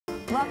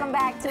Welcome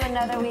back to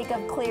another week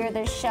of Clear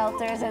the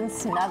Shelters and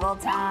Snuggle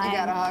Time. You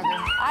got a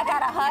hugger. I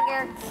got a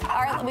hugger.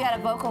 We got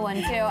a vocal one,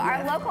 too.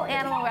 Our local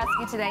animal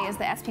rescue today is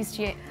the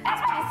SPCA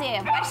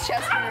of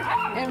Westchester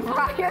in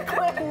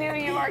Briarcliff, New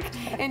York.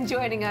 And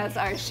joining us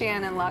are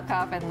Shannon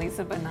Luckhoff and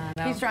Lisa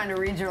Bonanno. He's trying to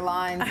read your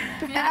lines.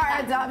 And our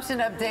adoption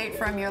update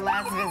from your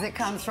last visit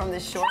comes from the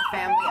Short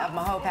family of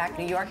Mahopac,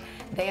 New York.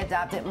 They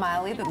adopted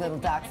Miley, the little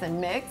dachshund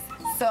mix.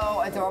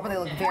 So adorable. They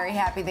look very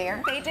happy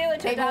there. They do.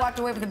 They even walked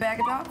away with a bag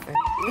of dog food.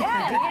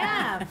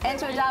 Yeah. And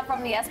to adopt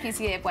from the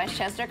SPCA of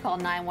Westchester, call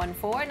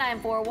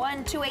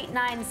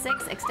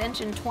 914-941-2896,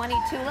 extension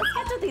 22. Let's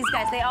get to these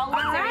guys. They all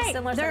look very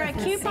similar. They're a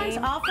cute bunch,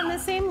 all from the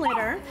same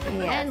litter.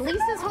 Yes. And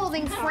Lisa's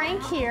holding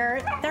Frank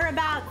here. They're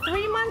about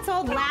 3 months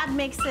old lab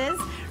mixes,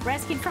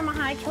 rescued from a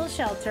high-kill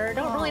shelter.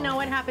 Don't really know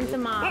what happened to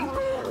mom.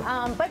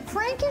 But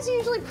Frank is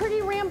usually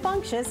pretty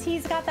rambunctious.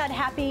 He's got that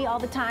happy all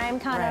the time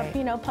kind of,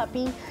 you know,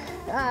 puppy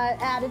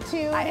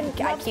attitude.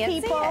 Loves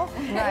people.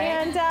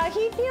 And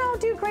he'd,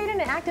 do great in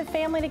an active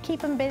family to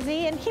keep him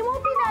busy. And he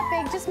won't be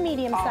that big, just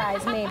medium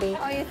size maybe.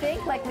 Oh, you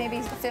think? Like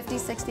maybe 50,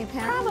 60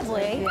 pounds?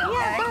 Probably.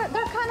 Yeah,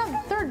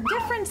 they're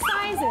different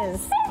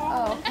sizes.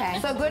 Oh, okay.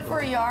 So good for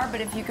a yard,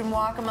 but if you can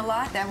walk them a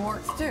lot, that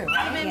works too.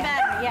 Even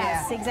better.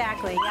 Yes,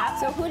 exactly. Yep.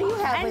 So who do you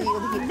have with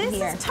you This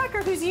here? is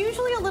Tucker, who's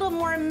usually a little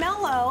more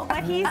mellow,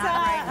 but he's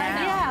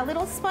a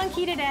little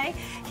spunky today.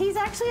 He's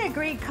actually a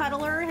great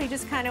cuddler. He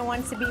just kind of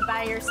wants to be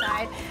by your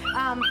side,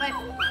 but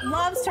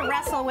loves to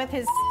wrestle with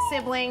his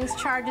siblings,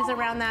 charges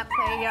around that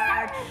play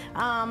yard.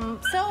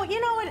 So,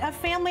 a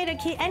family to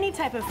keep, any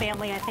type of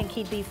family I think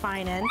he'd be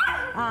fine in.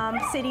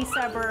 City,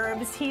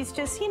 suburbs, he's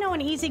just, an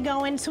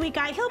easygoing, sweet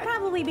guy. He'll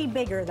probably be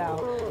bigger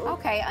though.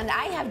 Okay, and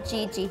I have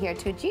Gigi here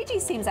too. Gigi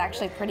seems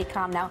actually pretty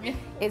calm now.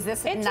 Is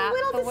this it's not a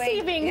little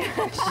deceiving.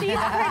 She's pretty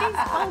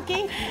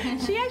spunky.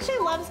 She actually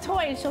loves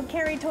toys. She'll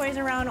carry toys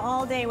around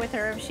all day with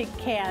her if she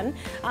can.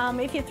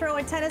 If you throw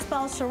a tennis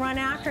ball, she'll run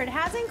after it.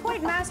 Hasn't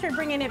quite mastered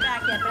bringing it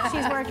back yet, but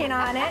she's working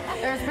on it.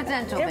 There's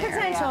potential there. There's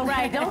potential,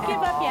 right. Don't give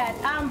up yet.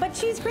 But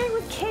she's great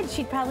with kids.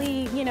 She'd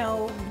probably,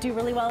 do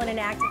really well in an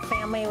active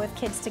family with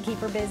kids to keep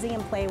her busy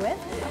and play with.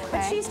 Okay.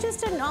 But she's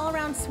just an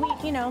all-around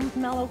sweet,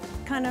 mellow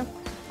kind of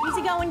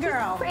easygoing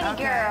girl. Pretty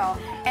girl.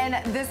 And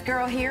this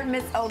girl here,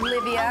 Miss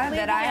Olivia,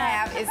 that I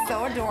have, is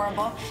so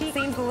adorable. She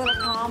seems a little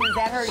calm. Is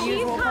that her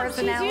usual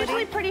personality? She's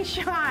usually pretty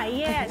shy,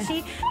 yeah.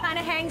 She kind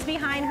of hangs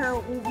behind her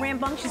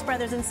rambunctious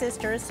brothers and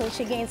sisters, so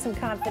she gains some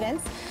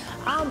confidence.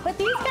 But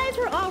these guys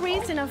were all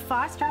raised in a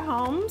foster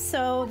home,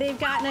 so they've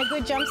gotten a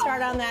good jump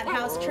start on that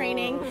house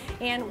training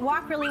and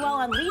walk really well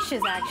on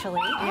leashes,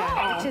 actually,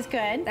 which is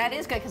good. That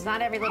is good, because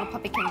not every little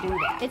puppy can do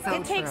that. It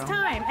takes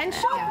time. And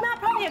she'll not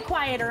probably a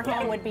quieter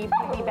home would be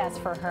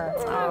best for her.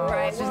 All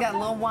right. She's got a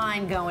little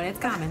wine going. It's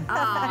coming.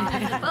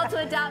 Well, to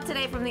adopt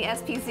today from the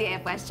SPCA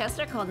of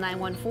Westchester, call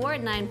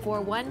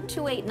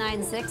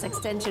 914-941-2896,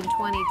 extension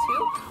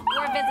 22,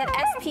 or visit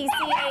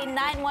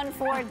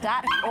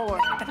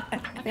spca914.org.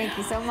 Thank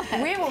you so much.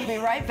 We will be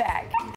right back.